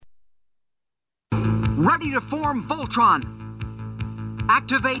Ready to form Voltron.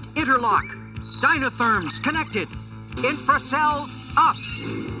 Activate interlock. Dynatherms connected. Infracells up.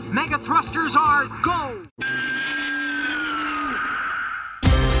 Mega thrusters are go.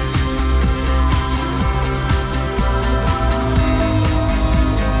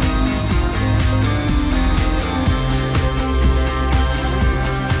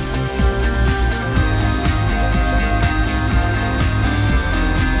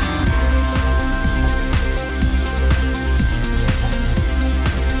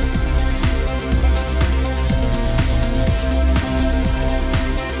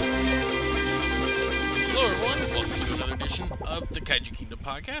 Of the Kaiju Kingdom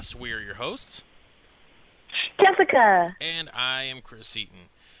podcast. We are your hosts, Jessica, and I am Chris Eaton.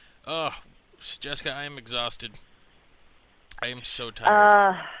 Oh, Jessica, I am exhausted. I am so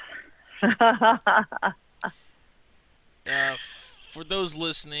tired. For those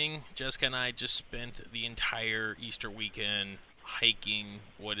listening, Jessica and I just spent the entire Easter weekend hiking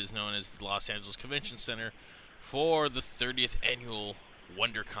what is known as the Los Angeles Convention Center for the 30th annual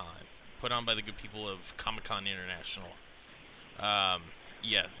WonderCon, put on by the good people of Comic-Con International.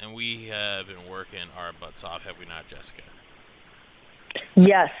 And we have been working our butts off, have we not, Jessica?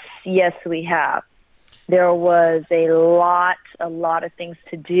 Yes, we have. There was a lot of things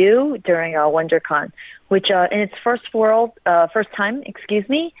to do during WonderCon, which in its first time,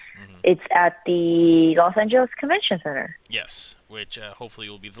 it's at the Los Angeles Convention Center. Yes, which hopefully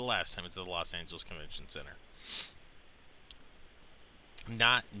will be the last time it's at the Los Angeles Convention Center.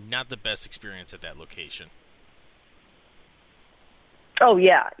 Not the best experience at that location. Oh,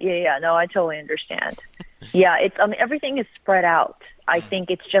 yeah. No, I totally understand. Yeah, everything is spread out. I think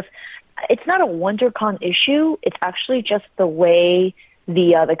it's not a WonderCon issue. It's actually just the way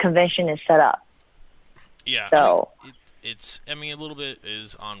the convention is set up. Yeah. So a little bit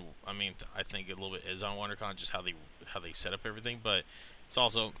is on. I think a little bit is on WonderCon, just how they set up everything. But it's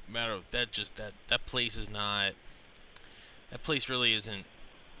also a matter of that. Just that place is not. That place really isn't.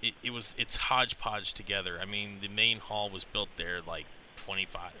 It's hodgepodge together. I mean, the main hall was built there like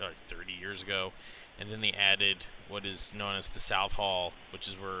 25 or 30 years ago, and then they added what is known as the South Hall, which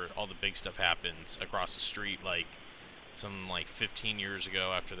is where all the big stuff happens across the street, like 15 years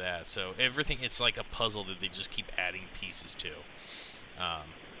ago after that. So everything, it's like a puzzle that they just keep adding pieces to.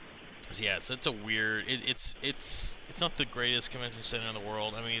 So it's a weird, it's not the greatest convention center in the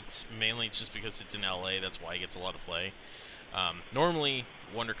world. I mean, it's mainly just because it's in LA, that's why it gets a lot of play. Normally,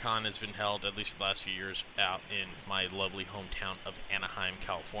 WonderCon has been held, at least for the last few years, out in my lovely hometown of Anaheim,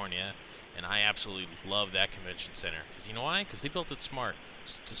 California, and I absolutely love that convention center. Because you know why? Because they built it smart.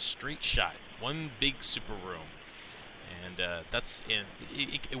 It's a straight shot, one big super room, and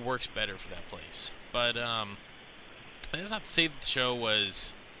it works better for that place. But that's not to say that the show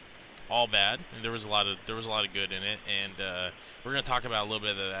was all bad. I mean, there was a lot of good in it, and we're going to talk about a little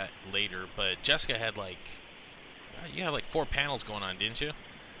bit of that later. But Jessica had you had 4 panels going on, didn't you?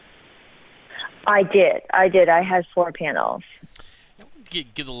 I did. I had 4 panels.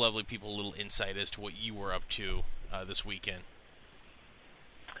 Give the lovely people a little insight as to what you were up to this weekend.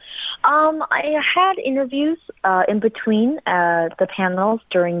 I had interviews in between the panels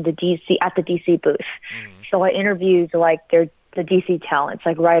during the DC booth. Mm-hmm. So I interviewed the DC talents,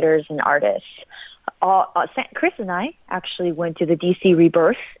 like writers and artists. Chris and I actually went to the DC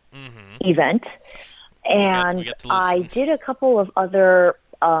Rebirth event. And I did a couple of other,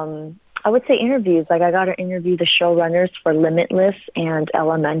 I would say interviews. Like I got to interview the showrunners for Limitless and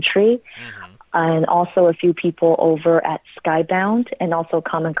Elementary, and also a few people over at Skybound and also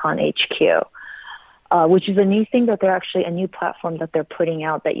Comic-Con HQ, which is a new thing that they're actually a new platform that they're putting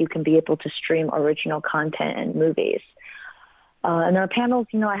out that you can be able to stream original content and movies. And our panels,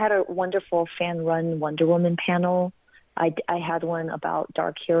 I had a wonderful fan-run Wonder Woman panel. I had one about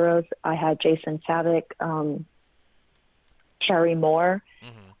Dark Heroes. I had Jason Savick, Terry Moore,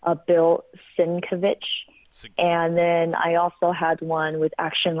 Bill Sienkiewicz, and then I also had one with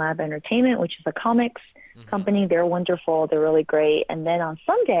Action Lab Entertainment, which is a comics company. They're wonderful. They're really great. And then on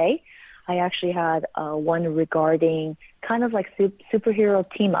Sunday, I actually had one regarding kind of like superhero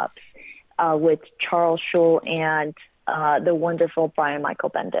team-ups with Charles Schul and the wonderful Brian Michael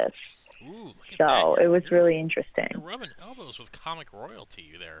Bendis. Ooh, look at so that. It was really interesting. You're rubbing elbows with comic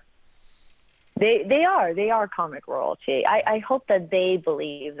royalty there. They are comic royalty. I hope that they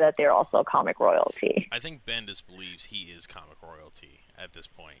believe that they're also comic royalty. I think Bendis believes he is comic royalty at this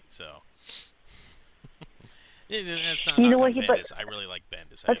point. So that's not Bendis. I really like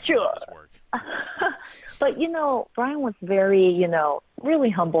Bendis. That's true. Love his work. But Brian was very really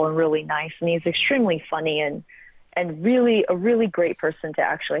humble and really nice, and he's extremely funny and really a really great person to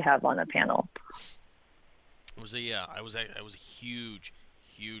actually have on a panel. was I was a huge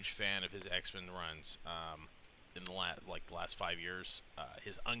fan of his X-Men runs. In the last 5 years,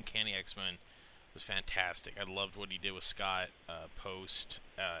 his Uncanny X-Men was fantastic. I loved what he did with Scott post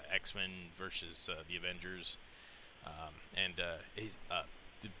X-Men versus the Avengers, and his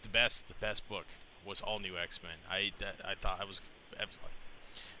the best book was All New X-Men. I thought I was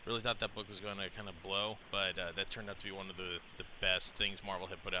really thought that book was going to kind of blow, but that turned out to be one of the best things Marvel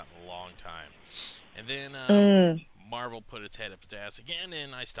had put out in a long time. And then Marvel put its head up its ass again,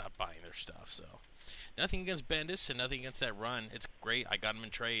 and I stopped buying their stuff. So nothing against Bendis and nothing against that run. It's great. I got them in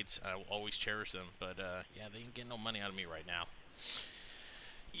trades. I will always cherish them. But yeah, they ain't getting no money out of me right now.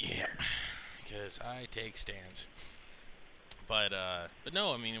 Yeah, because I take stands. But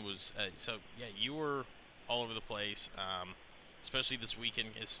no, I mean it was so yeah. You were all over the place, especially this weekend.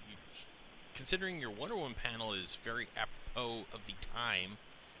 Considering your Wonder Woman panel is very apropos of the time,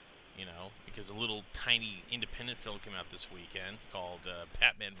 you know, because a little tiny independent film came out this weekend called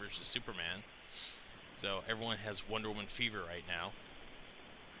Batman versus Superman. So everyone has Wonder Woman fever right now.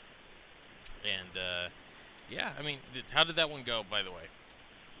 And yeah, I mean, how did that one go, by the way?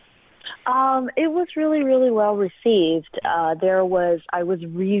 It was really, really well received. I was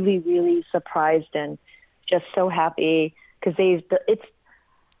really, really surprised and just so happy because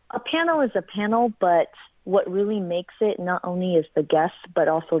a panel is a panel, but what really makes it not only is the guests, but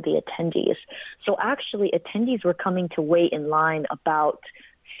also the attendees. So actually, attendees were coming to wait in line about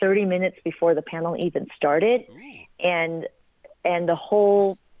 30 minutes before the panel even started, and the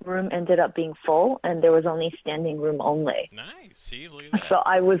whole room ended up being full, and there was only standing room only. Nice. See, look at that. So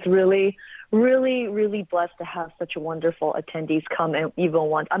I was really, really, really blessed to have such a wonderful attendees come and even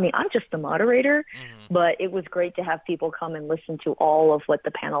want. I mean, I'm just the moderator, but it was great to have people come and listen to all of what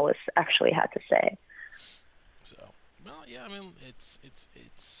the panelists actually had to say. So, well, yeah, I mean, it's.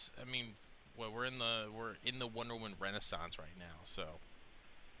 I mean, well, we're in the Wonder Woman Renaissance right now, so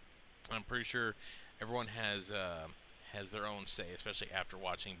I'm pretty sure everyone has their own say, especially after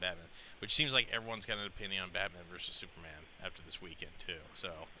watching Batman, which seems like everyone's got an opinion on Batman versus Superman after this weekend too.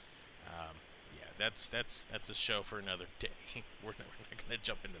 So, yeah, that's a show for another day. We're not gonna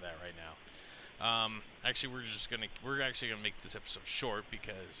jump into that right now. Actually, we're actually gonna make this episode short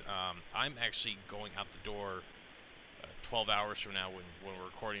because I'm actually going out the door 12 hours from now when we're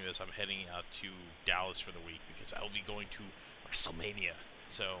recording this. I'm heading out to Dallas for the week because I will be going to WrestleMania.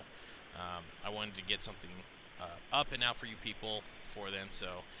 So I wanted to get something up and out for you people before then.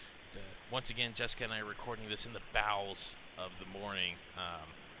 So once again, Jessica and I are recording this in the bowels of the morning.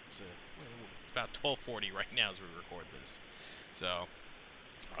 It's about 12:40 right now as we record this. So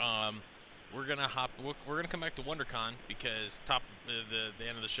we're gonna come back to WonderCon because the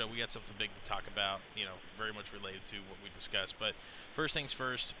end of the show we got something big to talk about. You know, very much related to what we discussed. But first things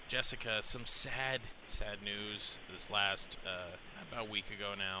first, Jessica, some sad news this last about a week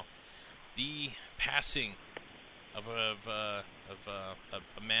ago now. The passing of a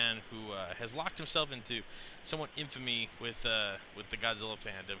man who has locked himself into somewhat infamy with the Godzilla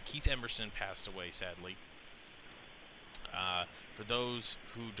fandom. Keith Emerson passed away, sadly. For those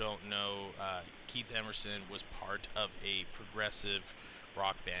who don't know, Keith Emerson was part of a progressive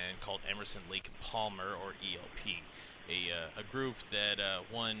rock band called Emerson, Lake and Palmer, or ELP, a group that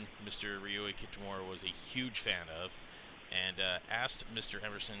Mr. Ryuhei Kitamura was a huge fan of, and asked Mr.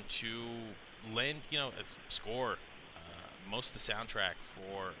 Emerson to lend, a score, most of the soundtrack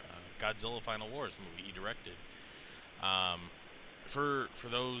for Godzilla Final Wars, the movie he directed. For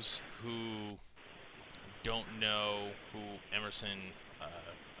those who don't know who Emerson,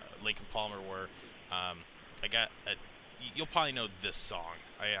 Lake and Palmer were, you'll probably know this song.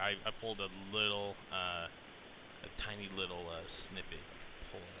 I pulled a tiny little snippet. I can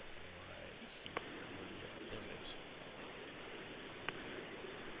pull it up right here. There it is.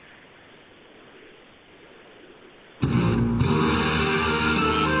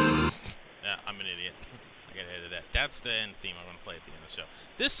 I'm an idiot. I gotta edit that. That's the end theme I'm gonna play at the end of the show.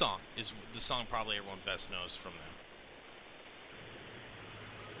 This song is the song probably everyone best knows from them.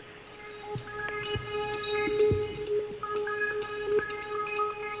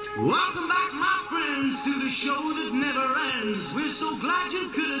 Welcome back, my friends, to the show that never ends. We're so glad you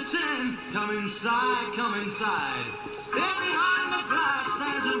could attend. Come inside, come inside. There behind the glass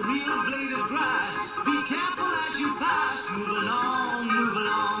stands a real blade of grass. Be careful as you pass. Move along, move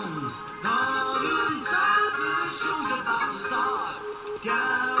along. Come inside, the show's about to start.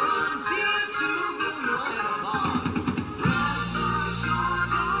 Guaranteed to blow your head apart. Rest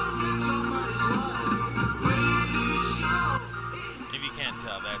assured, you'll get your money's worth. Radio show. If you can't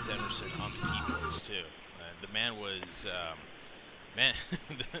tell, that's Emerson on the keyboards too. The man was Man,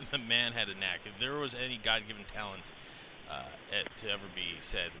 the man had a knack. If there was any God-given talent to ever be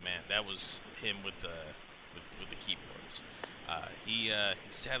said, man, that was him with the keyboards. He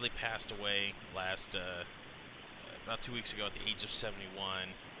sadly passed away about 2 weeks ago at the age of 71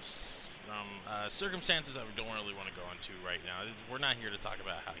 from circumstances I don't really want to go into right now. We're not here to talk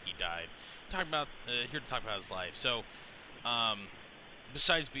about how he died. We're here to talk about his life. So,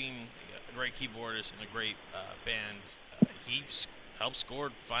 besides being a great keyboardist and a great band, he helped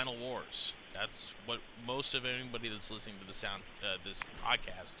score Final Wars. That's what most of anybody that's listening to this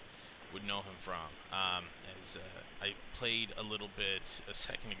podcast would know him from. As I played a little bit a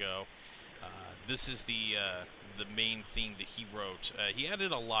second ago, this is the main theme that he wrote. He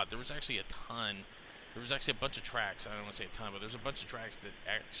added a lot. There was actually a ton. There was actually a bunch of tracks. I don't want to say a ton, but there's a bunch of tracks that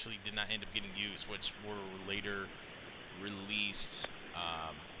actually did not end up getting used, which were later released.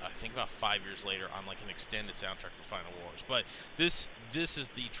 I think about 5 years later on like an extended soundtrack for Final Wars. But this is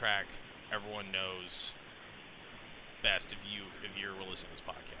the track everyone knows best if you're listening to this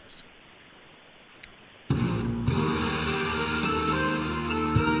podcast.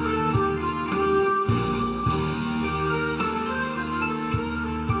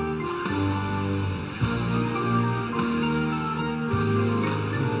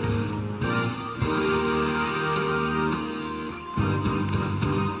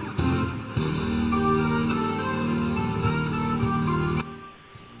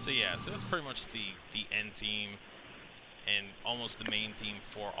 So that's pretty much the end theme and almost the main theme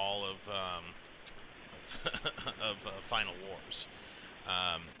for all of Final Wars.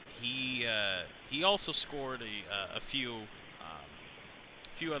 He also scored a few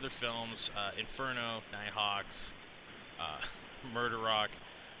other films: Inferno, Nighthawks, Murder Rock,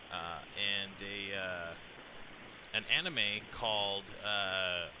 and an anime called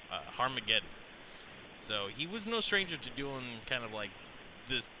Armageddon. So he was no stranger to doing kind of like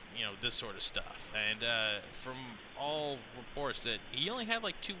this sort of stuff. And from all reports that he only had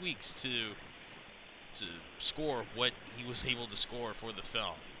like 2 weeks to score what he was able to score for the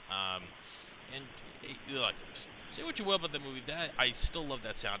film. And look, say what you will about that movie, that I still love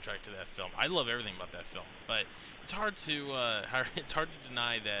that soundtrack to that film. I love everything about that film, but it's hard to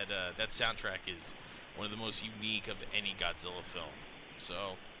deny that that soundtrack is one of the most unique of any Godzilla film.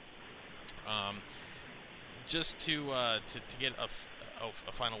 So, just to get a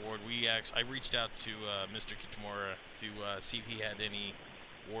final word, I reached out to Mr. Kitamura to see if he had any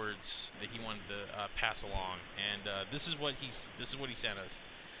words that he wanted to pass along, and this is what he sent us.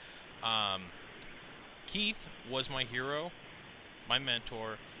 Keith was my hero, my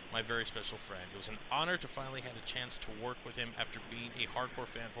mentor, my very special friend. It was an honor to finally have a chance to work with him after being a hardcore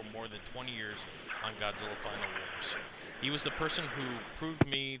fan for more than 20 years on Godzilla Final Wars. He was the person who proved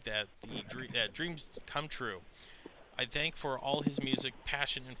me that dreams come true. I thank for all his music,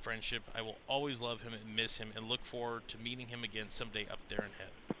 passion, and friendship. I will always love him and miss him and look forward to meeting him again someday up there in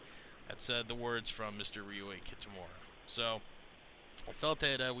heaven. That's the words from Mr. Ryuhei Kitamura. So I felt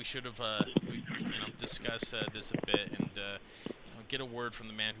that we should have discussed this a bit and get a word from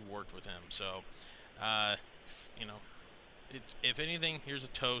the man who worked with him. So, if anything, here's a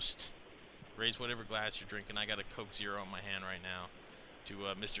toast. Raise whatever glass you're drinking. I got a Coke Zero in my hand right now to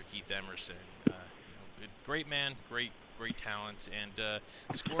Mr. Keith Emerson. Great man, great talent, and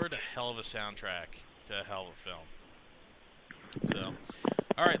scored a hell of a soundtrack to a hell of a film. So,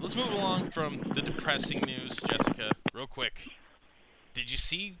 all right, let's move along from the depressing news, Jessica, real quick. Did you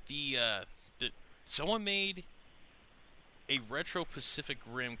see someone made a retro Pacific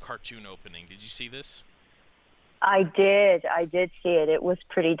Rim cartoon opening? Did you see this? I did see it. It was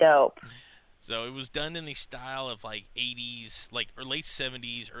pretty dope. So it was done in the style of like 80s, or late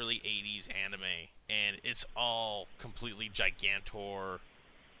 70s, early 80s anime, and it's all completely Gigantor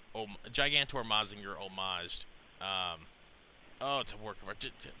Mazinger homaged. It's a work of art.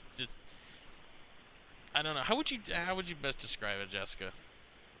 Just, I don't know. How would you best describe it, Jessica?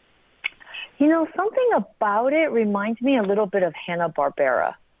 Something about it reminds me a little bit of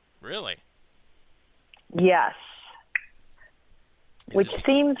Hanna-Barbera. Really? Yes. Which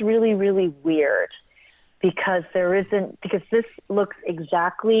seems really, really weird because this looks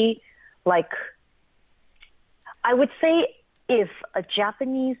exactly like, I would say if a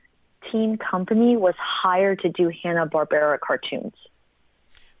Japanese teen company was hired to do Hanna-Barbera cartoons.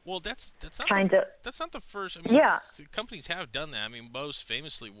 Well, that's not the first. I mean, yeah. Companies have done that. I mean, most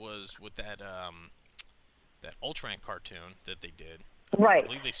famously was with that Ultraman cartoon that they did. Right. I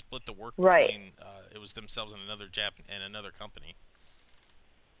believe they split the work right. between it was themselves and another company.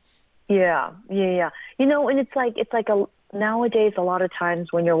 Yeah. And it's like nowadays a lot of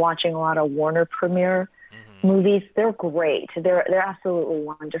times when you're watching a lot of Warner Premiere, movies. They're great. They're absolutely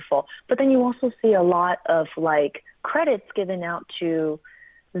wonderful. But then you also see a lot of like credits given out to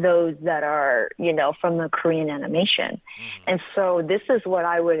those that are, from the Korean animation. And so this is what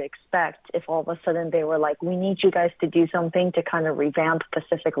I would expect if all of a sudden they were like, we need you guys to do something to kind of revamp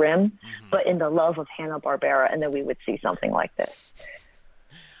Pacific Rim, but in the love of Hanna-Barbera, and then we would see something like this.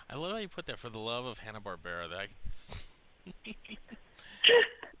 I love how you put that, for the love of Hanna-Barbera.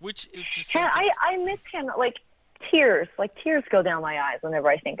 Which just I miss Hanna, like tears go down my eyes whenever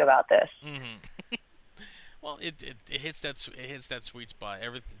I think about this. Well, it hits that sweet spot.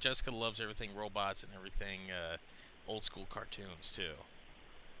 Jessica loves everything robots and everything old school cartoons too.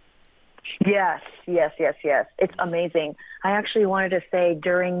 Yes. It's amazing. I actually wanted to say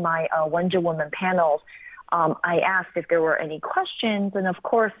during my Wonder Woman panels, I asked if there were any questions, and of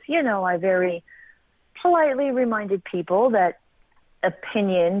course, I very politely reminded people that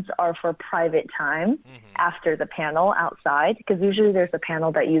opinions are for private time after the panel outside, because usually there's a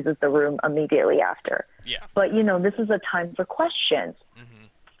panel that uses the room immediately after. Yeah. But, this is a time for questions.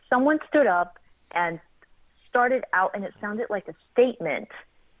 Someone stood up and started out, and it sounded like a statement.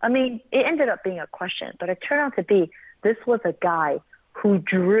 I mean, it ended up being a question, but it turned out to be this was a guy who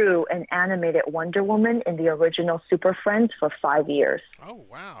drew and animated Wonder Woman in the original Super Friends for 5 years. Oh,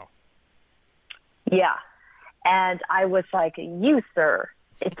 wow. Yeah. And I was like, you, sir,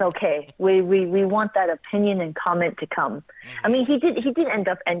 it's okay. We want that opinion and comment to come. I mean, he did end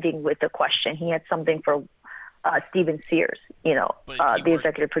up ending with a question. He had something for Steven Sears, the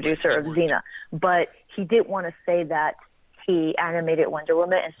executive producer of Xena. But he did want to say that he animated Wonder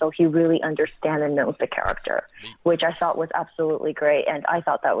Woman, and so he really understands and knows the character, which I thought was absolutely great, and I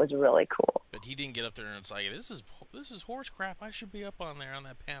thought that was really cool. But he didn't get up there and it's like, this is horse crap. I should be up on there on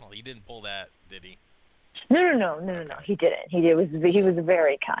that panel. He didn't pull that, did he? No. He didn't. He was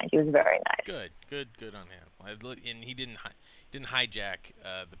very kind. He was very nice. Good on him. And he didn't hijack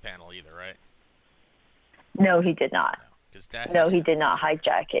the panel either, right? No, he did not. He did not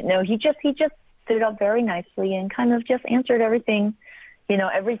hijack it. No, he just stood up very nicely and kind of just answered everything,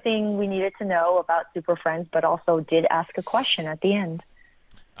 everything we needed to know about Super Friends, but also did ask a question at the end.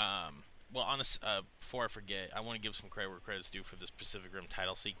 Well, before I forget, I want to give some credit where credit's due for this Pacific Rim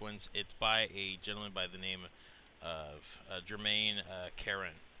title sequence. It's by a gentleman by the name of Jermaine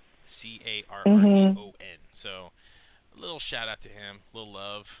Caron, Carreon. So, a little shout out to him, a little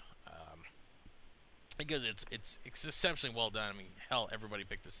love, because it's exceptionally well done. I mean, hell, everybody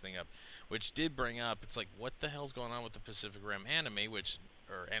picked this thing up, which did bring up, it's like, what the hell's going on with the Pacific Rim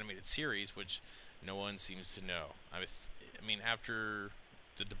or animated series, which no one seems to know. I mean, after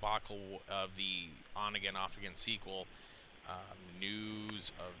the debacle of the on-again, off-again sequel,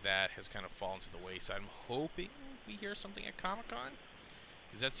 news of that has kind of fallen to the wayside. I'm hoping we hear something at Comic-Con,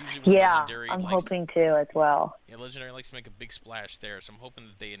 because that's usually what Legendary I'm hoping to as well. Yeah, Legendary likes to make a big splash there, so I'm hoping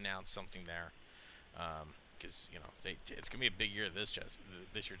that they announce something there. Because, it's going to be a big year this year,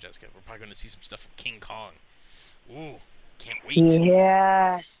 Jessica. We're probably going to see some stuff from King Kong. Ooh, can't wait.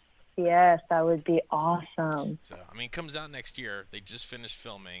 Yes, that would be awesome. So, I mean, it comes out next year. They just finished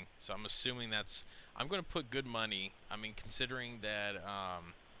filming, so I'm assuming I'm going to put good money. I mean, considering that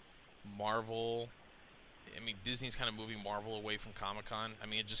Disney's kind of moving Marvel away from Comic-Con. I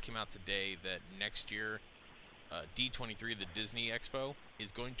mean, it just came out today that next year, D23, the Disney Expo,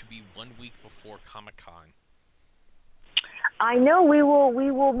 is going to be 1 week before Comic-Con. I know we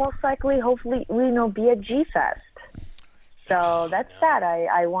will most likely, hopefully, be at G-Fest. So that's sad.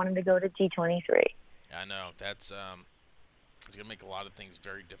 I wanted to go to D23. I know. That's it's going to make a lot of things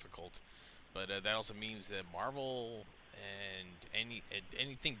very difficult. But that also means that Marvel and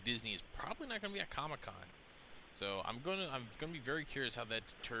anything Disney is probably not going to be at Comic-Con. So I'm going to be very curious how that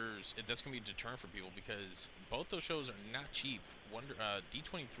deters. If that's going to be a deterrent for people, because both those shows are not cheap.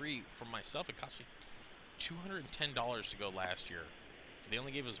 D23 for myself, it cost me $210 to go last year. They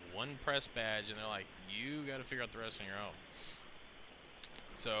only gave us one press badge, and they're like, you got to figure out the rest on your own.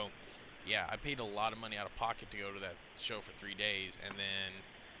 So, yeah, I paid a lot of money out of pocket to go to that show for 3 days, and then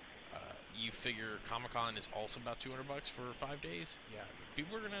you figure Comic-Con is also about $200 for 5 days. Yeah,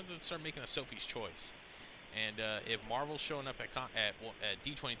 people are going to have to start making a Sophie's choice. And if Marvel's showing up at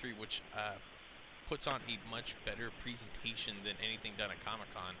D23, which puts on a much better presentation than anything done at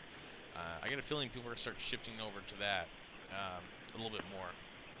Comic-Con, I got a feeling people are going to start shifting over to that a little bit more.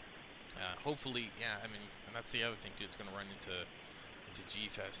 Hopefully, yeah, I mean, and that's the other thing, too. It's going to run into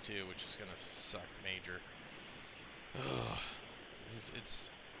G-Fest, too, which is going to suck major. It's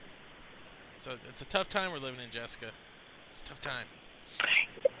a tough time we're living in, Jessica. It's a tough time.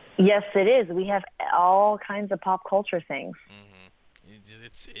 Yes, it is. We have all kinds of pop culture things. Mm-hmm.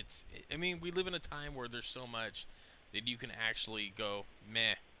 I mean, we live in a time where there's so much that you can actually go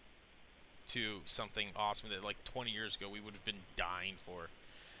meh to something awesome that like 20 years ago we would have been dying for.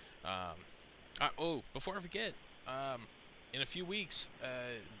 Before I forget, in a few weeks,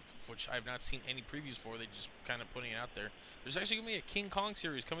 which I've not seen any previews for, they just kind of putting it out there. There's actually gonna be a King Kong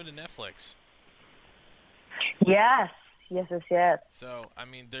series coming to Netflix. Yes. So I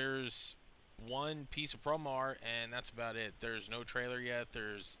mean, there's one piece of promo art, and that's about it. There's no trailer yet.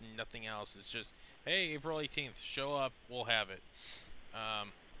 There's nothing else. It's just, hey, April 18th, show up, we'll have it.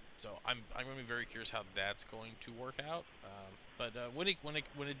 So I'm going to be very curious how that's going to work out. But when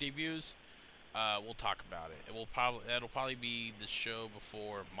it debuts, we'll talk about it. That'll probably be the show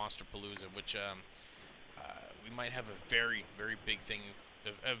before Monsterpalooza, which we might have a very, very big thing,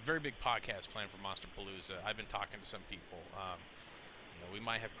 a very big podcast planned for Monsterpalooza. I've been talking to some people. We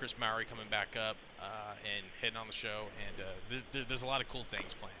might have Chris Mowry coming back up and heading on the show, and there's a lot of cool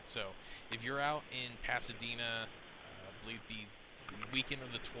things planned. So if you're out in Pasadena, I believe the weekend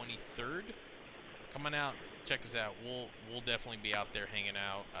of the 23rd, come on out, check us out. We'll definitely be out there hanging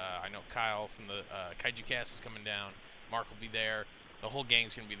out. I know Kyle from the Kaiju Cast is coming down. Mark will be there. The whole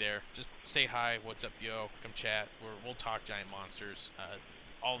gang's gonna be there. Just say hi, what's up, yo? Come chat. We'll talk giant monsters.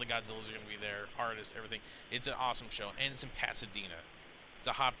 All the Godzillas are gonna be there. Artists, everything. It's an awesome show, and it's in Pasadena. It's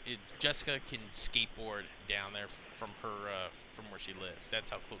a Jessica can skateboard down there from where she lives.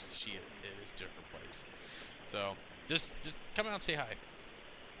 That's how close it is to her place. So just come out and say hi.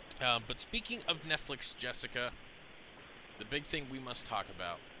 But speaking of Netflix, Jessica, the big thing we must talk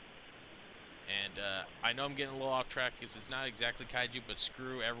about, and I know I'm getting a little off track because it's not exactly Kaiju, but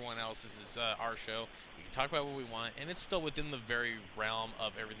screw everyone else. This is our show. We can talk about what we want, and it's still within the very realm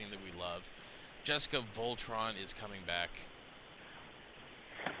of everything that we love. Jessica, Voltron is coming back.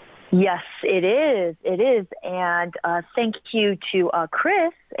 Yes, it is. And thank you to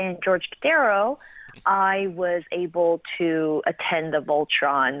Chris and George Cadero. I was able to attend the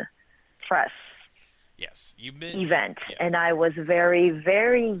Voltron press event, and I was very,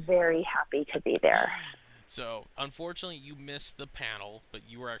 very, very happy to be there. So, unfortunately, you missed the panel, but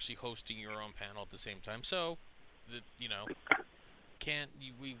you were actually hosting your own panel at the same time. So, we can't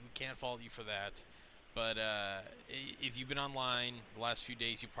fault you for that. But if you've been online the last few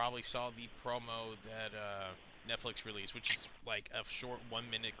days, you probably saw the promo that Netflix released, which is like a short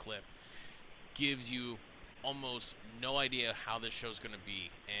 1-minute clip. Gives you almost no idea how this show's going to be,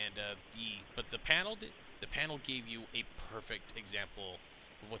 and the panel gave you a perfect example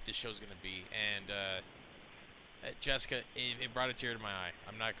of what this show's going to be. And Jessica, it brought a tear to my eye.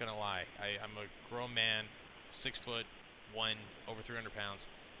 I'm not going to lie. I'm a grown man, 6'1", over 300 pounds.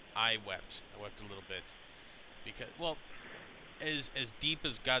 I wept a little bit because, well, as deep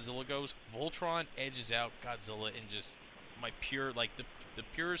as Godzilla goes, Voltron edges out Godzilla in just my pure, like the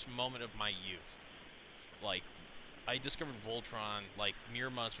purest moment of my youth. Like, I discovered Voltron like mere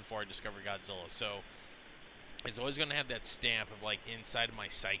months before I discovered Godzilla, so it's always going to have that stamp of like inside of my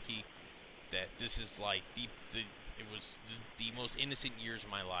psyche that this is like it was the most innocent years of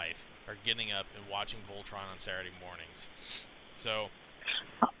my life are getting up and watching Voltron on Saturday mornings. So.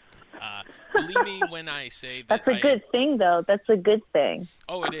 Believe me when I say that. That's a good thing, though. That's a good thing.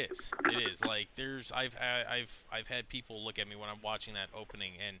 Oh, it is. It is. Like I've had people look at me when I'm watching that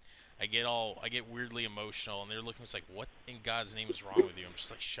opening, and I get weirdly emotional, and they're looking. It's like, what in God's name is wrong with you? I'm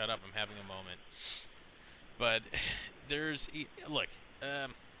just like, shut up. I'm having a moment. But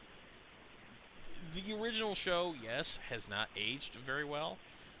the original show, yes, has not aged very well.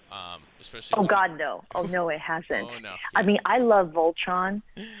 Especially. Oh God, no! Oh no, it hasn't. Oh no! I mean, I love Voltron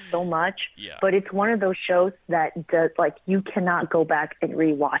so much, but it's one of those shows that does like you cannot go back and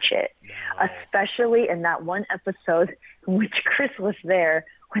rewatch it, especially in that one episode in which Chris was there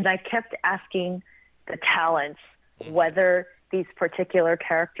when I kept asking the talents whether these particular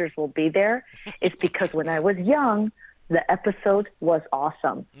characters will be there. It's because when I was young, the episode was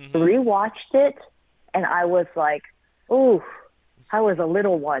awesome. Rewatched it, and I was like, ooh. I was a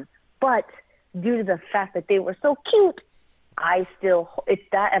little one, but due to the fact that they were so cute,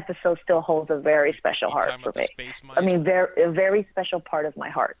 that episode still holds a very special heart for me. I mean, a very special part of my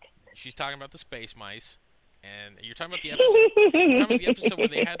heart. She's talking about the space mice, and you're talking about the episode. You're talking about the episode where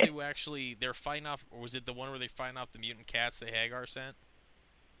they had to they're fighting off, or was it the one where they fighting off the mutant cats that Hagar sent?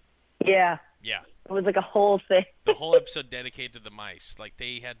 Yeah. Yeah. It was like a whole thing. The whole episode dedicated to the mice. Like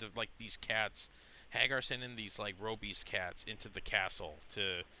they had to these cats. Hagar sent in these like Robies cats into the castle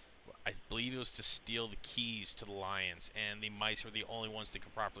to, I believe it was to steal the keys to the lions, and the mice were the only ones that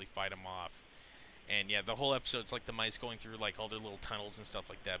could properly fight them off. And yeah, the whole episode's like the mice going through like all their little tunnels and stuff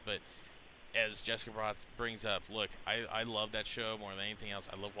like that. But as Jessica brings up, look, I love that show more than anything else.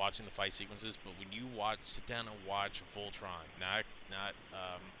 I love watching the fight sequences, but when you sit down and watch Voltron, not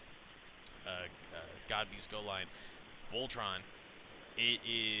God Beast Go Line, Voltron, it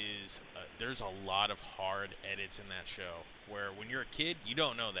is there's a lot of hard edits in that show. Where when you're a kid, you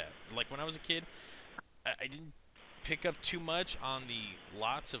don't know that. Like when I was a kid, I didn't pick up too much on the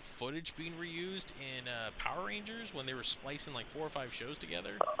lots of footage being reused in Power Rangers when they were splicing like 4 or 5 shows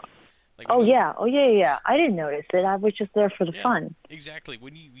together. Like yeah. I didn't notice it. I was just there for the fun. Exactly.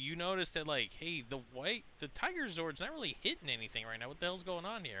 When you notice that, like, hey, the Tiger Zord's not really hitting anything right now. What the hell's going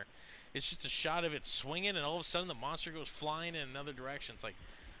on here? It's just a shot of it swinging, and all of a sudden the monster goes flying in another direction. It's like,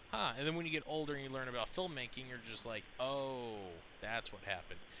 huh. And then when you get older and you learn about filmmaking, you're just like, oh, that's what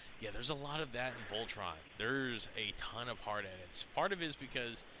happened. Yeah, there's a lot of that in Voltron. There's a ton of hard edits. Part of it is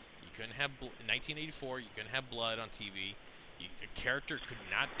because you couldn't have in 1984, you couldn't have blood on TV. A character could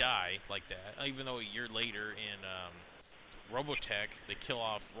not die like that, even though a year later in Robotech they kill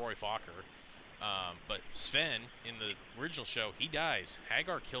off Roy Fokker. But Sven, in the original show, he dies.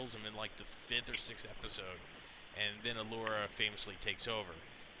 Hagar kills him in like the 5th or 6th episode, and then Allura famously takes over.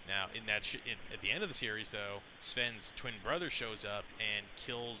 Now, in that at the end of the series, though, Sven's twin brother shows up and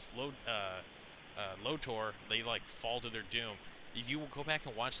kills Lotor. They like fall to their doom. If you will go back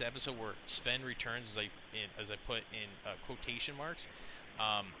and watch the episode where Sven returns, as I put in quotation marks,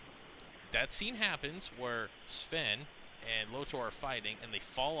 that scene happens where Sven and Lotor are fighting, and they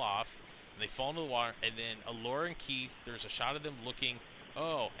fall off, and they fall into the water, and then Allura and Keith, there's a shot of them looking,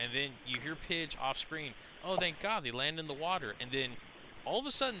 and then you hear Pidge off screen, oh, thank God, they land in the water, and then all of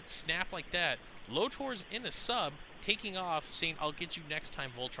a sudden, snap like that, Lotor's in a sub, taking off, saying, I'll get you next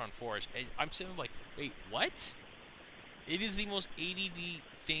time, Voltron Force, and I'm sitting there like, wait, what? It is the most ADD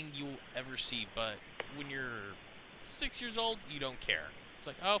thing you'll ever see, but when you're 6 years old, you don't care. It's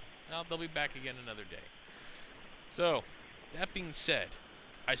like, oh, well, they'll be back again another day. So, that being said,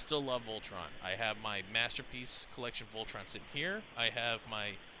 I still love Voltron. I have my Masterpiece Collection Voltron sitting here. I have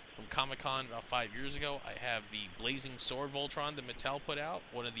my, from Comic-Con about 5 years ago, I have the Blazing Sword Voltron that Mattel put out.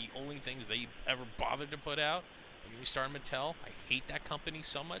 One of the only things they ever bothered to put out. When we started Mattel, I hate that company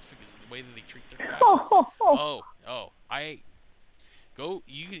so much because of the way that they treat their crap.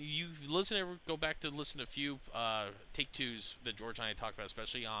 You listen to go back to listen to a few Take Twos that George and I talked about,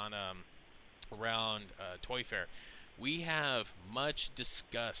 especially on around Toy Fair. We have much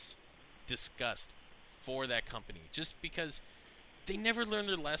disgust for that company just because they never learn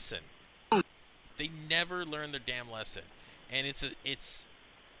their lesson. They never learn their damn lesson, and it's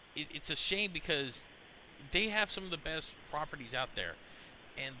a shame because they have some of the best properties out there,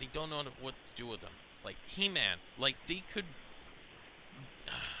 and they don't know what to do with them. Like He-Man, like they could.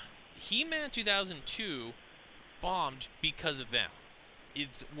 He-Man 2002 bombed because of them.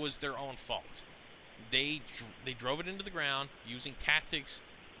 It was their own fault. They drove it into the ground using tactics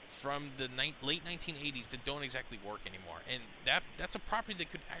from the late 1980s that don't exactly work anymore, and that's a property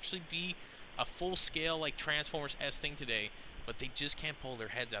that could actually be a full-scale like Transformers-esque thing today, but they just can't pull their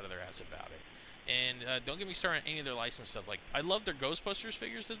heads out of their ass about it. And don't get me started on any of their licensed stuff. Like, I love their Ghostbusters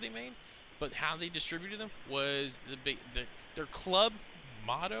figures that they made, but how they distributed them was their club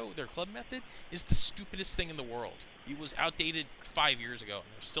motto, their club method, is the stupidest thing in the world. It was outdated 5 years ago, and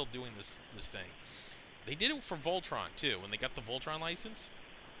they're still doing this thing. They did it for Voltron, too. When they got the Voltron license,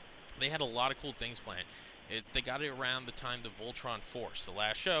 they had a lot of cool things planned. They got it around the time the Voltron Force, the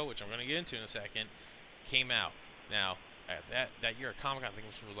last show, which I'm going to get into in a second, came out. Now, that year at Comic-Con, I think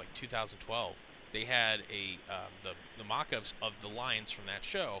it was like 2012, they had the mock-ups of the lines from that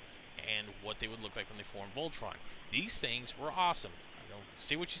show and what they would look like when they formed Voltron. These things were awesome. I don't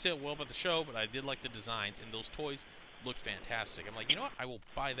say what you said well about the show, but I did like the designs, and those toys looked fantastic. I'm like, you know what? I will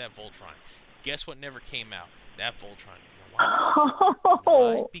buy that Voltron. Guess what never came out? That Voltron. You know why?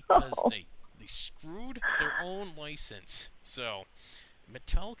 Why? Because they screwed their own license. So,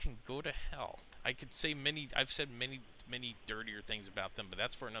 Mattel can go to hell. I've said many dirtier things about them, but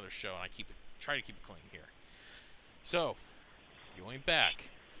that's for another show, and I try to keep it clean here. So, going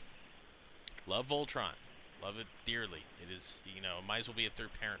back, love Voltron. Love it dearly. It is, it might as well be a third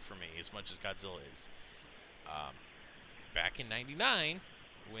parent for me as much as Godzilla is. Back in '99,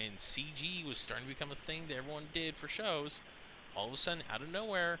 when CG was starting to become a thing that everyone did for shows, all of a sudden, out of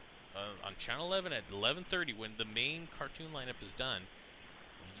nowhere, on Channel 11 at 11:30, when the main cartoon lineup is done,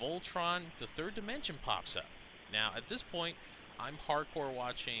 Voltron, the Third Dimension, pops up. Now, at this point, I'm hardcore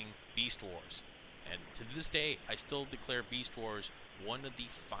watching Beast Wars. And to this day, I still declare Beast Wars one of the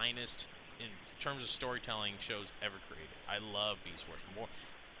finest, in terms of storytelling, shows ever created. I love Beast Wars.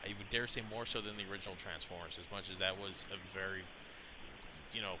 I would dare say more so than the original Transformers, as much as that was a very,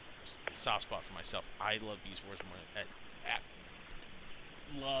 soft spot for myself. I love Beast Wars more.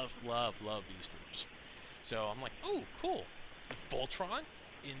 Love Beast Wars. So I'm like, oh, cool. Voltron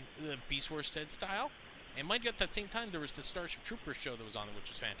in the Beast Wars said style. And mind you, at that same time, there was the Starship Troopers show that was on,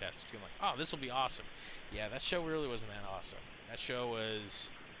 which was fantastic. I'm like, oh, this will be awesome. Yeah, that show really wasn't that awesome. That show was...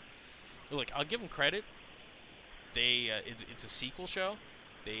 Look, I'll give them credit. It's a sequel show.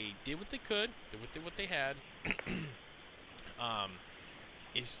 They did what they could. They did what they had.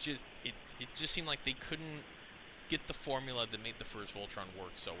 It's just... It just seemed like they couldn't get the formula that made the first Voltron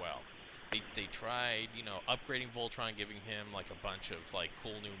work so well. They tried, upgrading Voltron, giving him, like, a bunch of, like,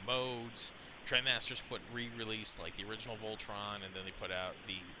 cool new modes. Trendmasters re-released like the original Voltron, and then they put out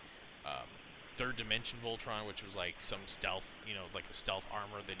the third dimension Voltron, which was like some stealth, like a stealth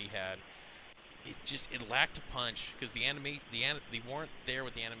armor that he had. It lacked a punch because they weren't there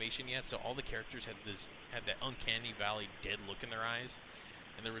with the animation yet, so all the characters had that uncanny valley dead look in their eyes,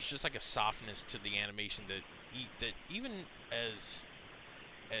 and there was just like a softness to the animation that even as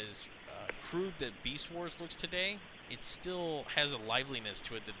crude that Beast Wars looks today, it still has a liveliness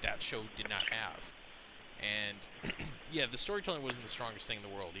to it that show did not have. And yeah, the storytelling wasn't the strongest thing in the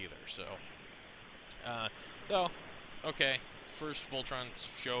world either. So okay, first Voltron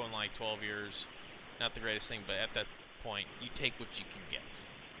show in like 12 years, not the greatest thing, but at that point, you take what you can get.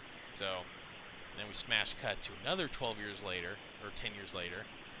 So then we smash cut to another 12 years later, or 10 years later,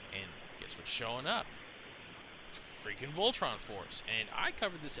 and guess what's showing up? Freaking Voltron Force. And I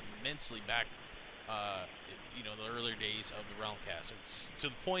covered this immensely back the earlier days of the Realmcast. It's to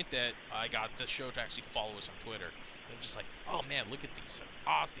the point that I got the show to actually follow us on Twitter. I'm just like, oh man, look at these.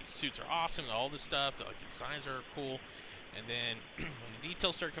 These suits are awesome. All this stuff. The designs are cool. And then when the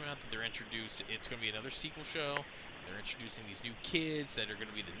details start coming out that they're introduced, it's going to be another sequel show. They're introducing these new kids that are going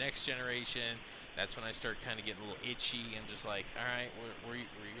to be the next generation. That's when I start kind of getting a little itchy. I'm just like, all right, where are you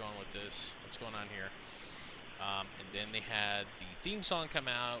going with this? What's going on here? And then they had the theme song come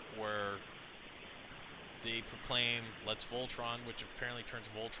out where they proclaim "Let's Voltron," which apparently turns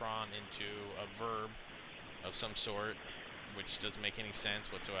Voltron into a verb of some sort, which doesn't make any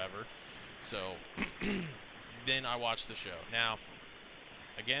sense whatsoever. So then I watched the show. Now,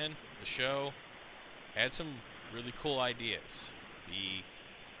 again, the show had some really cool ideas. The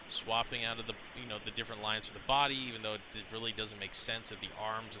swapping out of the different lines for the body, even though it really doesn't make sense that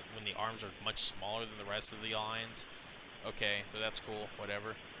when the arms are much smaller than the rest of the lines. Okay, but that's cool,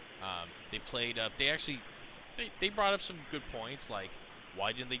 whatever. They played up, they brought up some good points, like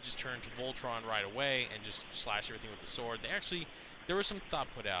why didn't they just turn to Voltron right away and just slash everything with the sword? There was some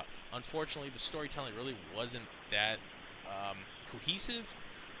thought put out. Unfortunately, the storytelling really wasn't that cohesive,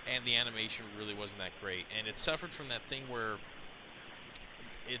 and the animation really wasn't that great, and it suffered from that thing where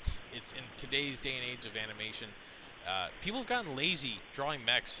it's in today's day and age of animation, people have gotten lazy drawing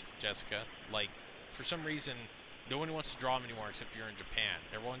mechs, Jessica. Like, for some reason, no one wants to draw them anymore except you're in Japan.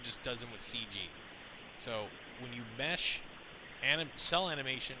 Everyone just does them with CG. So when you mesh cell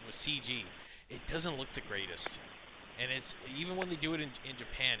animation with CG, it doesn't look the greatest. And it's even when they do it in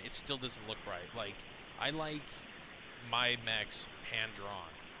Japan, it still doesn't look right. Like, I like my mechs hand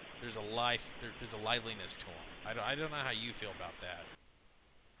drawn. There's a liveliness to them. I don't know how you feel about that.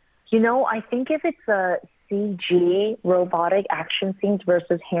 I think if it's a CG robotic action scenes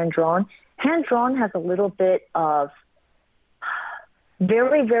versus hand-drawn has a little bit of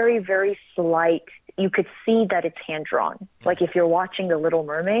very, very, very slight. You could see that it's hand-drawn. Like if you're watching The Little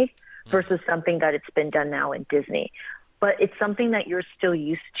Mermaid versus something that it's been done now in Disney. But it's something that you're still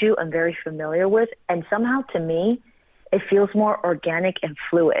used to and very familiar with. And somehow, to me, it feels more organic and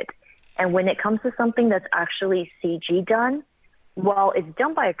fluid. And when it comes to something that's actually CG done, while it's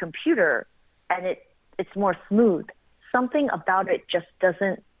done by a computer and it's more smooth, something about it just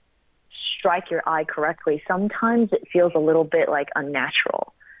doesn't strike your eye correctly. Sometimes it feels a little bit like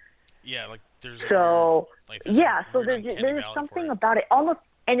unnatural. Yeah, like there's there's something about it almost,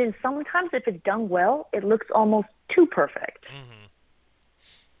 and then sometimes if it's done well, it looks almost too perfect.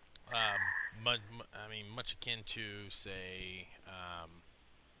 Much akin to, say,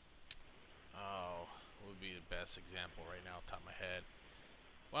 what would be the best example right now off the top of my head?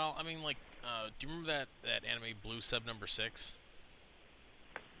 Well, do you remember that anime Blue Sub number 6?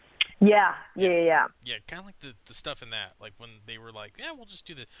 Yeah. Yeah, kind of like the stuff in that. Like when they were like, yeah, we'll just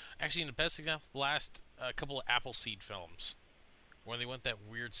do the... Actually, in the best example, the last couple of Appleseed films, when they went that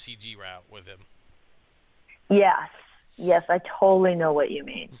weird CG route with him. Yes, I totally know what you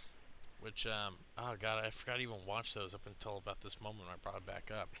mean. Which, oh god, I forgot to even watch those up until about this moment when I brought it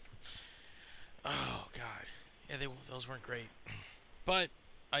back up. Oh god, yeah, those weren't great. But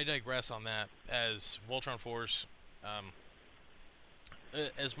I digress on that. As Voltron Force,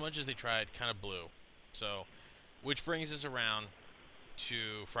 as much as they tried, kind of blew. So, which brings us around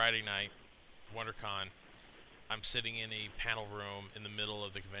to Friday night, WonderCon. I'm sitting in a panel room in the middle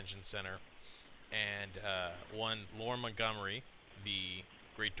of the convention center, and one Lauren Montgomery, the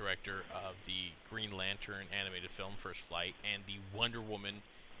great director of the Green Lantern animated film First Flight and the Wonder Woman,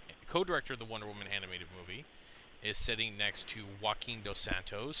 co-director of the Wonder Woman animated movie, is sitting next to Joaquin Dos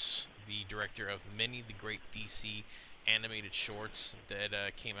Santos, the director of many of the great DC animated shorts that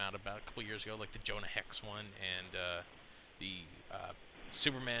came out about a couple years ago, like the Jonah Hex one and the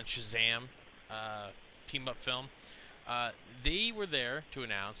Superman Shazam team-up film. They were there to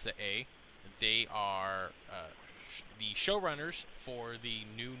announce that they are the showrunners for the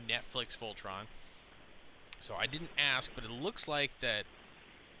new Netflix Voltron. So I didn't ask, but it looks like that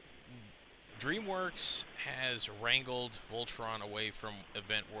DreamWorks has wrangled Voltron away from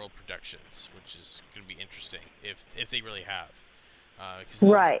Event World Productions, which is going to be interesting if they really have.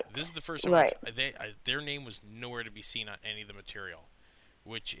 Right. This is the first time Right. their name was nowhere to be seen on any of the material,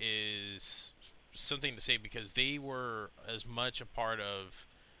 which is something to say because they were as much a part of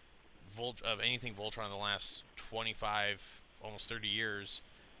anything Voltron in the last 25, almost 30 years,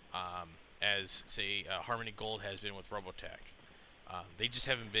 as say Harmony Gold has been with Robotech. They just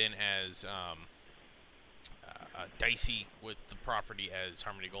haven't been as dicey with the property as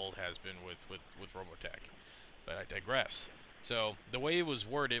Harmony Gold has been with Robotech. But I digress. So the way it was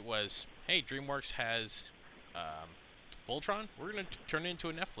worded was, hey, DreamWorks has Voltron. We're going to turn it into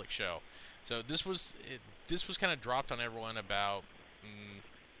a Netflix show. So this was kind of dropped on everyone about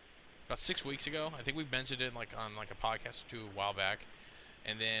 6 weeks ago. I think we mentioned it on a podcast or two a while back.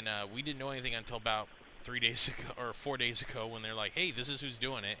 And then we didn't know anything until about 3 days ago or 4 days ago when they're like, hey, this is who's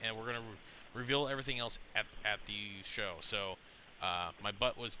doing it, and we're going to reveal everything else at the show. So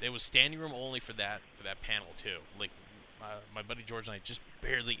it was standing room only for that panel too. Like my buddy George and I just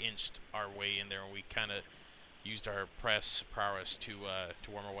barely inched our way in there, and we kind of used our press prowess to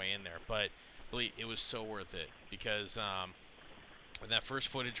worm our way in there. But really, it was so worth it because when that first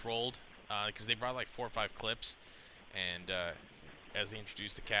footage rolled, because they brought like 4 or 5 clips, and as they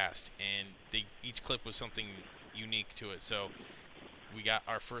introduced the cast, and each clip was something unique to it. So we got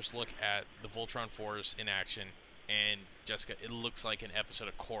our first look at the Voltron Force in action, and Jessica, it looks like an episode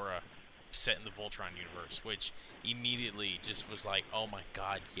of Korra set in the Voltron universe, which immediately just was like, oh my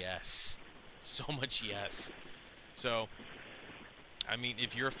god, yes. So much yes. So, I mean,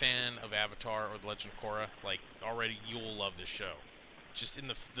 if you're a fan of Avatar or The Legend of Korra, like, already you will love this show. Just in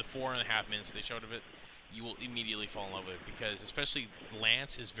the 4.5 minutes they showed of it, you will immediately fall in love with it, because especially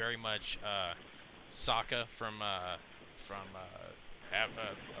Lance is very much Sokka from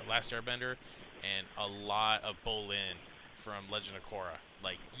Last Airbender, and a lot of Bolin from Legend of Korra.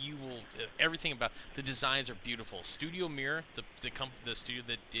 Like, you will, everything about the designs are beautiful. Studio Mirror, the studio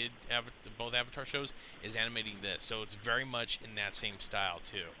that did both Avatar shows, is animating this, so it's very much in that same style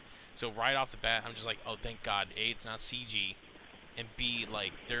too. So right off the bat, I'm just like, oh, thank God, A, it's not CG, and B,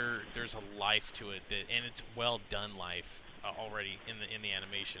 like there's a life to it, and it's well done life already in the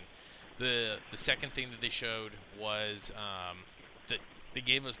animation. The second thing that they showed was they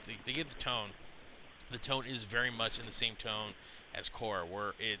gave the tone. The tone is very much in the same tone as Korra,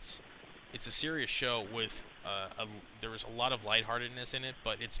 where it's a serious show with there was a lot of lightheartedness in it,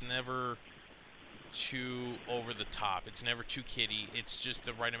 but it's never too over the top. It's never too kiddie. It's just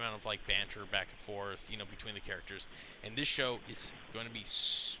the right amount of like banter back and forth, between the characters. And this show is going to be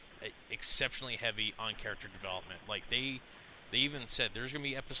exceptionally heavy on character development. Like they even said there's going to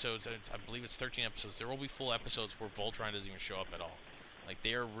be episodes. I believe it's 13 episodes. There will be full episodes where Voltron doesn't even show up at all. Like,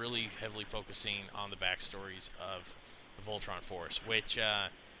 they are really heavily focusing on the backstories of the Voltron Force, which,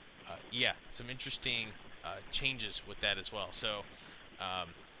 some interesting changes with that as well. So,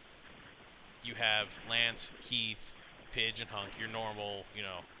 you have Lance, Keith, Pidge, and Hunk, your normal,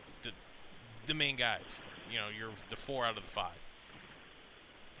 the main guys. You're the 4 out of the 5.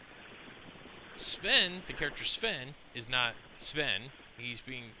 Sven, the character Sven, is not Sven.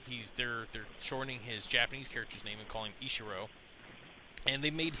 They're shortening his Japanese character's name and calling him Ishiro. And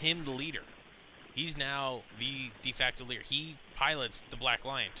they made him the leader. He's now the de facto leader. He pilots the Black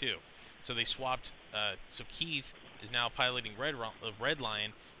Lion, too. So they swapped. So Keith is now piloting Red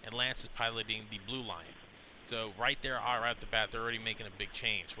Lion, and Lance is piloting the Blue Lion. So right there, right at the bat, they're already making a big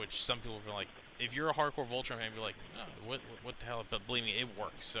change, which some people are like, if you're a hardcore Voltron fan, you're like, oh, what the hell? But believe me, it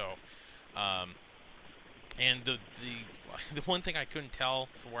works. So, and the one thing I couldn't tell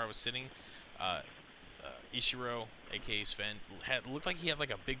from where I was sitting, Ishiro, aka Sven, looked like he had like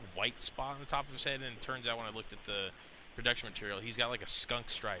a big white spot on the top of his head, and it turns out when I looked at the production material, he's got like a skunk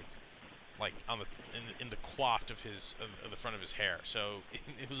stripe like on the in the coif of his of the front of his hair. So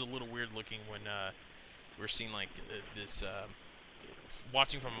it was a little weird looking when we're seeing like this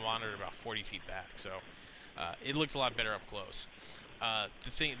watching from a monitor about 40 feet back. So it looked a lot better up close. The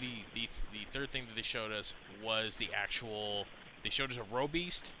third thing that they showed us was the actual. They showed us a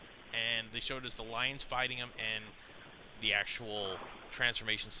Robeast, and they showed us the lions fighting him, and the actual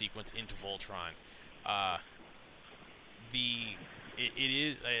transformation sequence into Voltron. It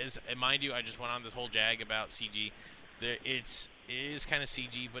is, mind you, I just went on this whole jag about CG. It is kind of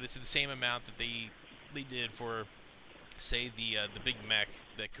CG, but it's the same amount that they did for, say, the big mech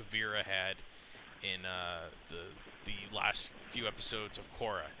that Kavira had in the last few episodes of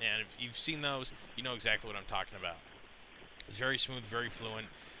Korra. And if you've seen those, you know exactly what I'm talking about. It's very smooth, very fluent,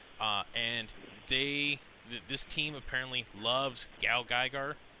 and this team apparently loves Gal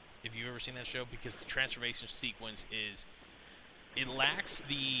Geiger, if you've ever seen that show, because the transformation sequence it lacks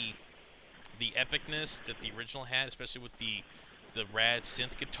the epicness that the original had, especially with the rad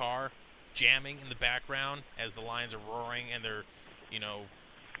synth guitar jamming in the background as the lions are roaring and they're,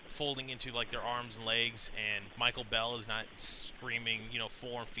 folding into like their arms and legs, and Michael Bell is not screaming,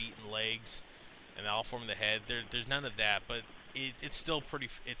 full feet and legs and all forming the head. There's none of that, but it's still pretty.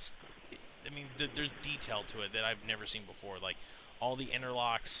 There's detail to it that I've never seen before. Like all the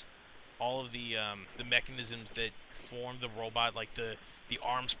interlocks, all of the mechanisms that form the robot. Like the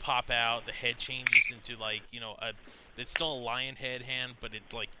arms pop out, the head changes into like it's still a lion hand, but it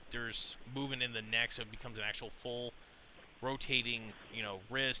like there's movement in the neck, so it becomes an actual full rotating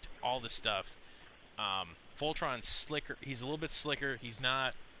wrist. All this stuff. Voltron's slicker. He's a little bit slicker. He's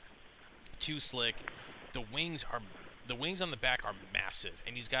not too slick. The wings on the back are massive,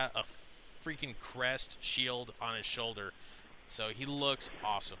 and he's got a freaking crest shield on his shoulder, so he looks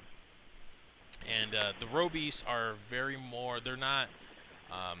awesome. And the Robeasts are very more. They're not.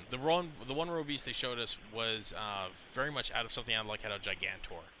 The one Robeast they showed us was very much out of something out of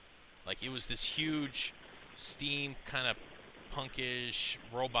Gigantor. Like it was this huge steam kind of punkish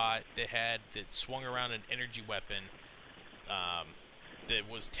robot that swung around an energy weapon. That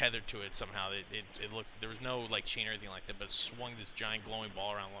was tethered to it somehow. It looked, there was no like chain or anything like that, but it swung this giant glowing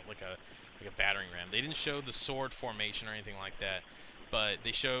ball around like a battering ram. They didn't show the sword formation or anything like that, but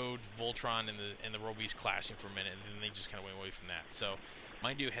they showed Voltron and the Robeast clashing for a minute, and then they just kind of went away from that. So,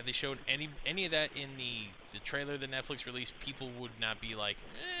 mind you, had they showed any of that in the trailer that Netflix released, people would not be like,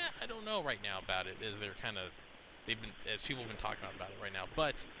 I don't know right now about it, as people have been talking about it right now.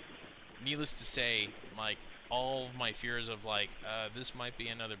 But needless to say, like, all of my fears of this might be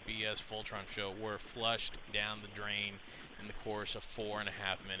another BS Voltron show were flushed down the drain in the course of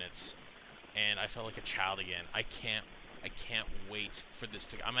 4.5 minutes, and I felt like a child again. I can't wait for this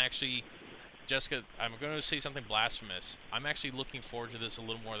to. I'm actually, Jessica, I'm going to say something blasphemous. I'm actually looking forward to this a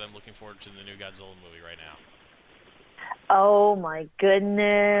little more than I'm looking forward to the new Godzilla movie right now. Oh my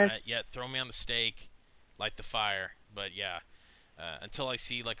goodness! Yeah, throw me on the stake, light the fire. But yeah. Until I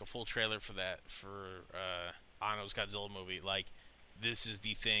see like a full trailer for Anno's Godzilla movie, like this is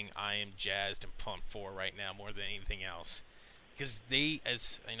the thing I am jazzed and pumped for right now more than anything else, because they,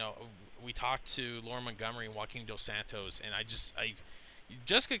 as we talked to Laura Montgomery and Joaquin Dos Santos, and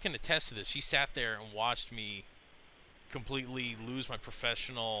Jessica can attest to this. She sat there and watched me completely lose my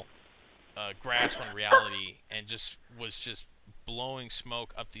professional grasp on reality, and was blowing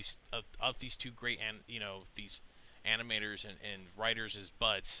smoke up these two great these animators and writers'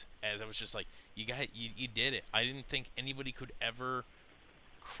 butts, as I was just like, you did it. I didn't think anybody could ever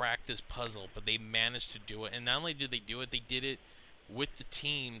crack this puzzle, but they managed to do it. And not only did they do it, they did it with the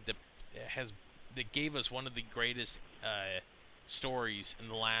team that gave us one of the greatest stories in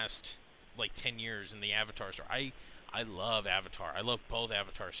the last 10 years in the Avatar story. I love Avatar. I love both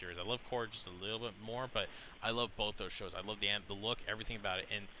Avatar series. I love Korra just a little bit more, but I love both those shows. I love the look, everything about it,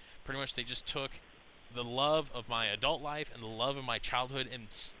 and pretty much they just took the love of my adult life and the love of my childhood and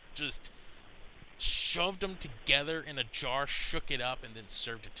just shoved them together in a jar, shook it up, and then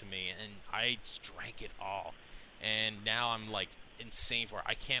served it to me, and I drank it all. And now I'm like insane for it.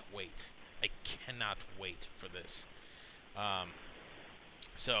 I can't wait. I cannot wait for this.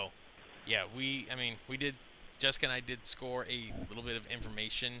 So yeah, we did, Jessica and I did score a little bit of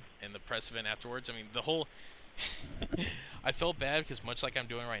information in the press event afterwards. I mean, the whole I felt bad because much like I'm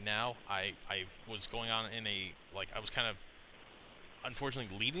doing right now, I was going on in I was kind of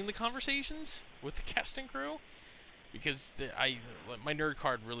unfortunately leading the conversations with the cast and crew, because my nerd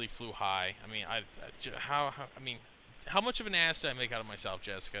card really flew high. I mean, how much of an ass did I make out of myself,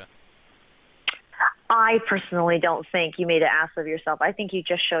 Jessica? I personally don't think you made an ass of yourself. I think you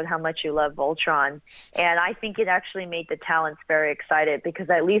just showed how much you love Voltron. And I think it actually made the talents very excited because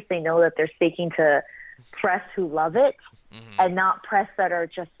at least they know that they're speaking to press who love it and not press that are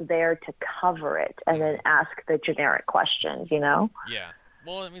just there to cover it and then ask the generic questions, you know? Yeah.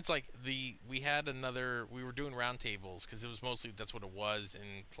 Well, I mean, it's like we were doing roundtables because it was mostly, that's what it was.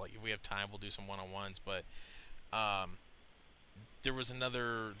 And like, if we have time, we'll do some one-on-ones. But there was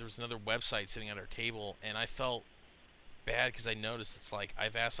another website sitting at our table, and I felt bad because I noticed it's like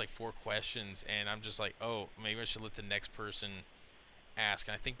I've asked like 4 questions, and I'm just like, oh, maybe I should let the next person ask.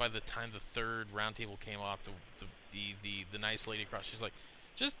 And I think by the time the 3rd roundtable came off, the nice lady across, she's like,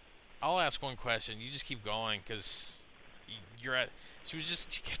 just I'll ask 1 question. You just keep going because you're at.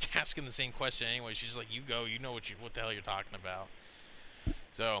 She kept asking the same question anyway. She's like, you go. You know what the hell you're talking about.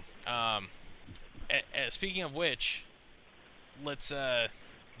 So, speaking of which.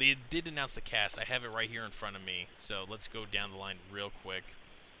 They did announce the cast. I have it right here in front of me, so let's go down the line real quick.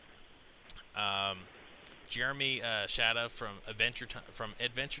 Jeremy Shada from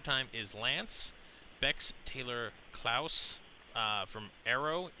Adventure Time is Lance. Bex Taylor Klaus from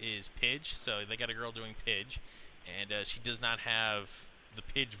Arrow is Pidge. So they got a girl doing Pidge, and she does not have the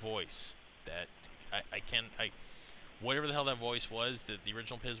Pidge voice. That whatever the hell that voice was, the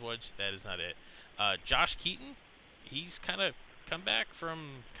original Pidge voice, that is not it. Josh Keaton, he's kind of come back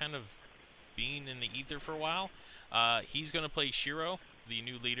from kind of being in the ether for a while. He's going to play Shiro, the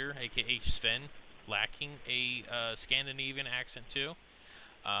new leader, a.k.a. Sven, lacking a Scandinavian accent too.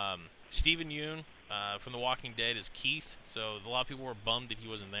 Stephen Yeun from The Walking Dead is Keith, so a lot of people were bummed that he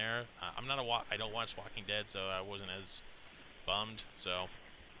wasn't there. I don't watch Walking Dead, so I wasn't as bummed. So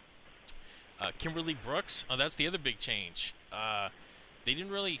Kimberly Brooks, that's the other big change. They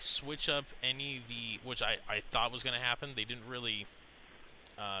didn't really switch up any of which I thought was going to happen. They didn't really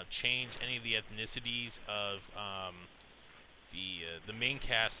change any of the ethnicities of the main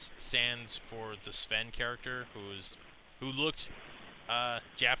cast. Sans for the Sven character, who looked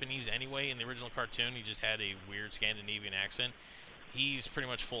Japanese anyway in the original cartoon. He just had a weird Scandinavian accent. He's pretty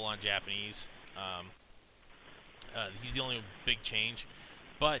much full on Japanese. He's the only big change.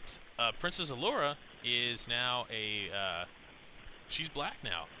 But Princess Allura is now she's black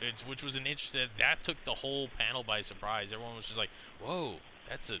now, which was an interesting. That took the whole panel by surprise. Everyone was just like, "Whoa,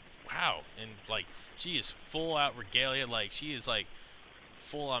 wow!" And like, she is full out regalia. Like, she is like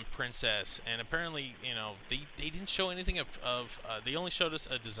full on princess. And apparently, they didn't show anything of they only showed us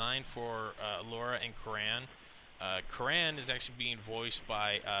a design for Laura and Karan. Karan is actually being voiced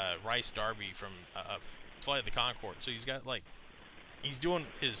by Rice Darby from Flight of the Conchord. So he's doing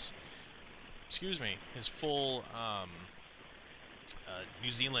his full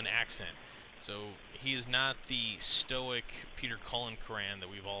New Zealand accent. So he is not the stoic Peter Cullen Karan that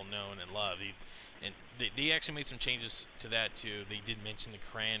we've all known and loved. And they actually made some changes to that too. They did mention the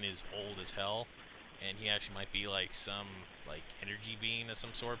Karan is old as hell, and he actually might be like some energy being of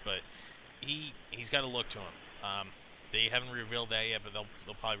some sort. But he's got a look to him. They haven't revealed that yet, but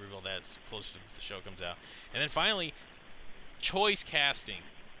they'll probably reveal that as close to the show comes out. And then finally, choice casting.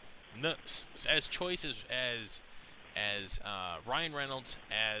 No, as choice as Ryan Reynolds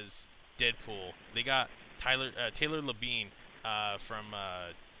as Deadpool. They got Taylor Labine from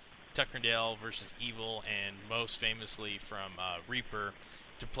Tucker and Dale versus Evil, and most famously from Reaper,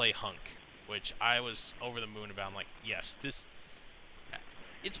 to play Hunk, which I was over the moon about. I'm like, yes,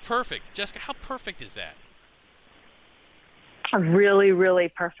 it's perfect. Jessica, how perfect is that? Really, really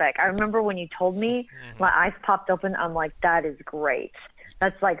perfect. I remember when you told me, my eyes popped open. I'm like, that is great.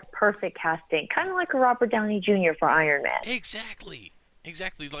 That's like perfect casting. Kind of like a Robert Downey Jr. for Iron Man. Exactly.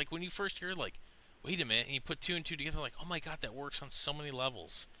 Like when you first hear wait a minute, and you put 2 and 2 together, like, oh my god, that works on so many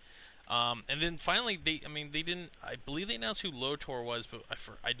levels. And then finally, they didn't. I believe they announced who Lotor was, but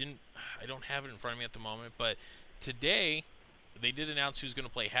I don't have it in front of me at the moment. But today, they did announce who's going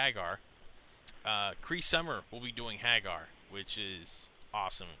to play Hagar. Cree Summer will be doing Hagar, which is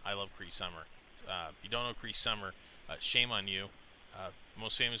awesome. I love Cree Summer. If you don't know Cree Summer, shame on you.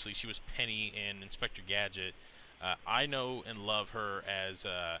 Most famously, she was Penny in Inspector Gadget. I know and love her as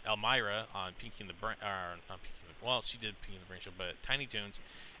Elmira on Pinky and the Brain. Well, she did Pinky and the Brain show, but Tiny Toons,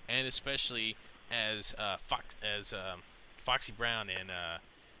 and especially as Foxy Brown in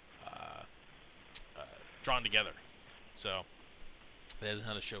Drawn Together. So that is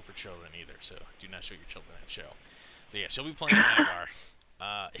not a show for children either. So do not show your children that show. So yeah, she'll be playing Hagar.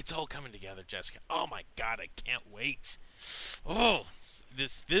 It's all coming together, Jessica. Oh my god, I can't wait. Oh,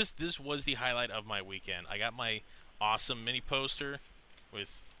 this was the highlight of my weekend. I got my awesome mini poster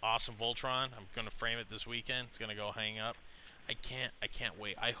with awesome Voltron. I'm gonna frame it this weekend. It's gonna go hang up. I can't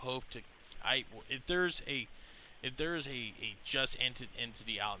wait. I hope to if there's a just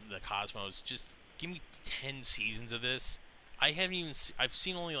entity out in the cosmos, just give me 10 seasons of this. I've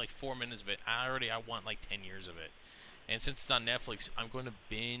seen only like 4 minutes of it. I want like 10 years of it. And since it's on Netflix, I'm going to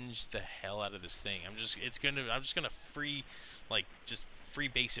binge the hell out of this thing. I'm just gonna free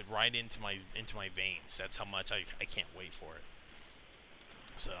base it right into my veins. That's how much I can't wait for it.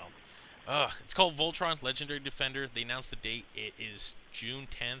 So, it's called Voltron Legendary Defender. They announced the date. It is June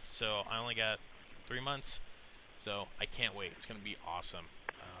 10th. So I only got 3 months. So I can't wait. It's gonna be awesome.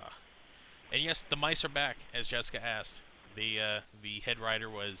 And yes, the mice are back, as Jessica asked. The head writer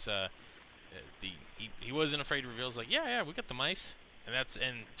was he wasn't afraid to reveal. He's like, yeah, we got the mice,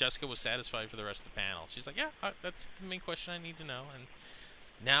 and Jessica was satisfied for the rest of the panel. She's like, yeah, that's the main question I need to know. And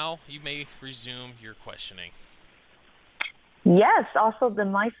now you may resume your questioning. Yes. Also, the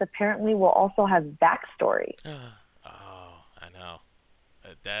mice apparently will also have backstory. Oh, I know.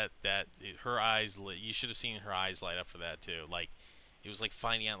 Her eyes lit. You should have seen her eyes light up for that too. Like, it was like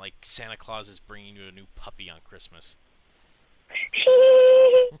finding out like Santa Claus is bringing you a new puppy on Christmas.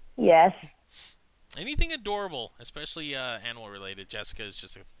 Yes. Anything adorable, especially animal related, Jessica is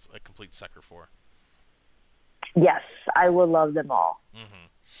just a complete sucker for. Yes, I will love them all. Mm-hmm.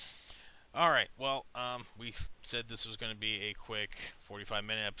 All right. Well, we said this was going to be a quick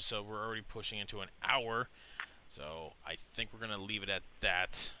 45-minute episode. We're already pushing into an hour, so I think we're going to leave it at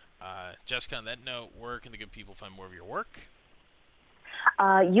that. Jessica, on that note, where can the good people find more of your work?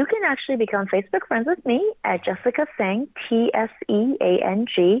 You can actually become Facebook friends with me at Jessica Sang,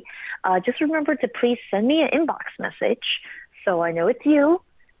 Tseang. Just remember to please send me an inbox message so I know it's you,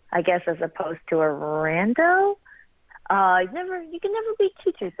 I guess, as opposed to a rando. You can never be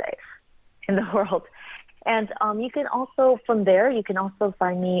too safe in the world. And you can also, from there, you can also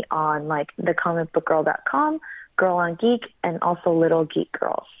find me on like thecomicbookgirl.com, Girl on Geek, and also Little Geek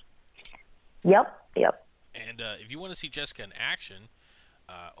Girls. Yep. And if you want to see Jessica in action,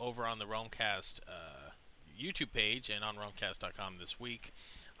 over on the Realmcast YouTube page and on realmcast.com this week,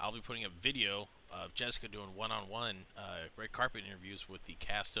 I'll be putting a video of Jessica doing one-on-one red carpet interviews with the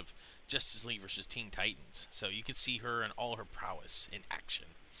cast of Justice League vs. Teen Titans. So you can see her and all her prowess in action.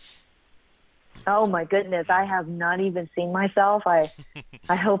 Oh my goodness, I have not even seen myself. I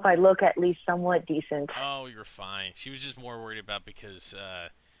hope I look at least somewhat decent. Oh, you're fine. She was just more worried about because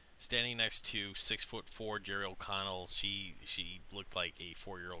standing next to 6'4" Jerry O'Connell, she looked like a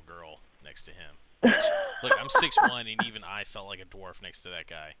 4-year-old girl next to him. Which, look, I'm 6'1", and even I felt like a dwarf next to that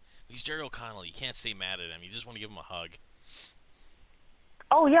guy. He's Jerry O'Connell. You can't stay mad at him. You just want to give him a hug.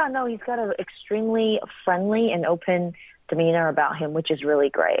 Oh yeah, no, he's got an extremely friendly and open demeanor about him, which is really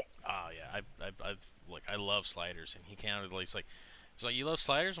great. Oh yeah, I love sliders, and he counted. He's like, you love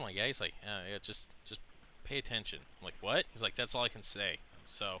sliders? I'm like, yeah. He's like, yeah, just pay attention. I'm like, what? He's like, that's all I can say.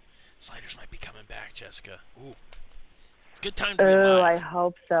 So, sliders might be coming back, Jessica. Ooh. Good time to be alive. Oh, I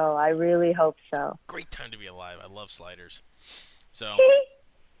hope so. I really hope so. Great time to be alive. I love sliders. So,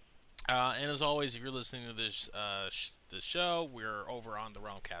 and as always, if you're listening to this show, we're over on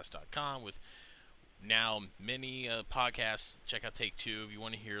therealmcast.com with now many podcasts. Check out Take Two if you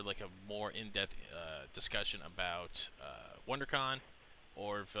want to hear like a more in-depth discussion about WonderCon,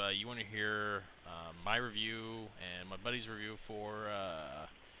 or if you want to hear my review and my buddy's review for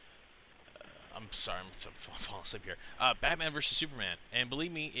I'm sorry, I'm falling asleep here. Batman vs. Superman. And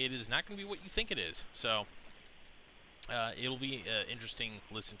believe me, it is not going to be what you think it is. So, it'll be interesting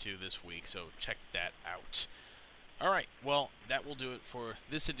to listen to this week. So, check that out. Alright, well, that will do it for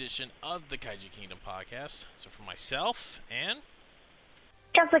this edition of the Kaiju Kingdom podcast. So, for myself and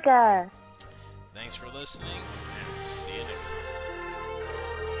Jessica, thanks for listening, and we'll see you next time.